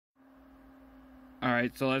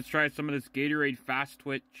Alright, so let's try some of this Gatorade Fast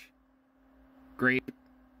Twitch Grape.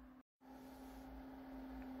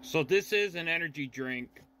 So this is an energy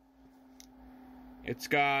drink. It's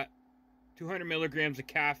got 200 milligrams of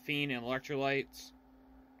caffeine and electrolytes.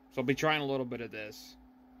 So I'll be trying a little bit of this.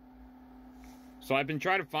 So I've been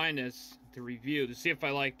trying to find this to review, to see if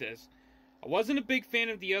I like this. I wasn't a big fan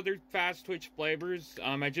of the other Fast Twitch flavors.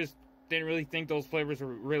 I just didn't really think those flavors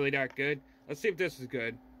were really that good. Let's see if this is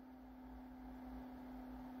good.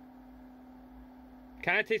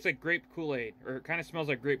 Kind of tastes like grape Kool-Aid, or it kind of smells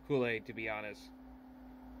like grape Kool-Aid, to be honest.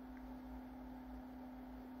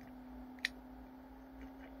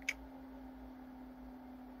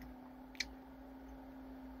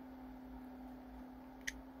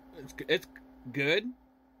 It's good,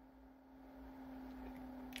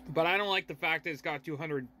 but I don't like the fact that it's got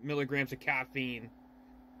 200 milligrams of caffeine.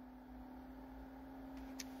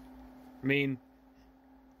 I mean,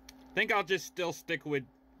 I think I'll just still stick with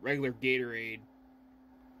regular Gatorade.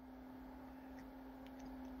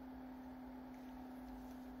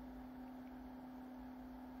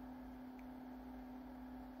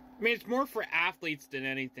 I mean, it's more for athletes than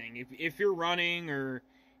anything. If you're running or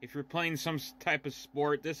if you're playing some type of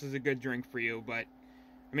sport, this is a good drink for you. But,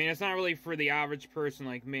 I mean, it's not really for the average person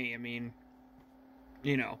like me. I mean,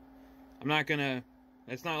 you know, I'm not gonna...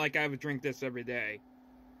 It's not like I would drink this every day.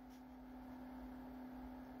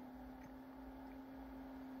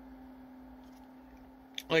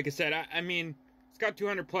 Like I said, I mean, it's got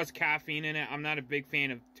 200 plus caffeine in it. I'm not a big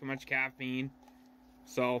fan of too much caffeine.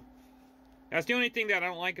 So... that's the only thing that I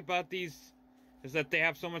don't like about these, is that they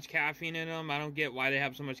have so much caffeine in them. I don't get why they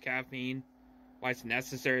have so much caffeine. Why it's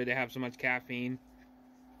necessary to have so much caffeine.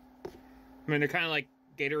 I mean, they're kind of like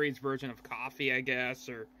Gatorade's version of coffee, I guess.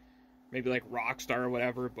 Or maybe like Rockstar or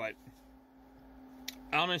whatever. But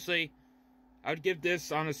honestly, I would give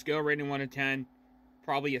this on a scale rating 1 to 10,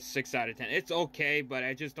 probably a 6 out of 10. It's okay, but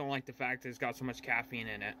I just don't like the fact that it's got so much caffeine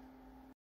in it.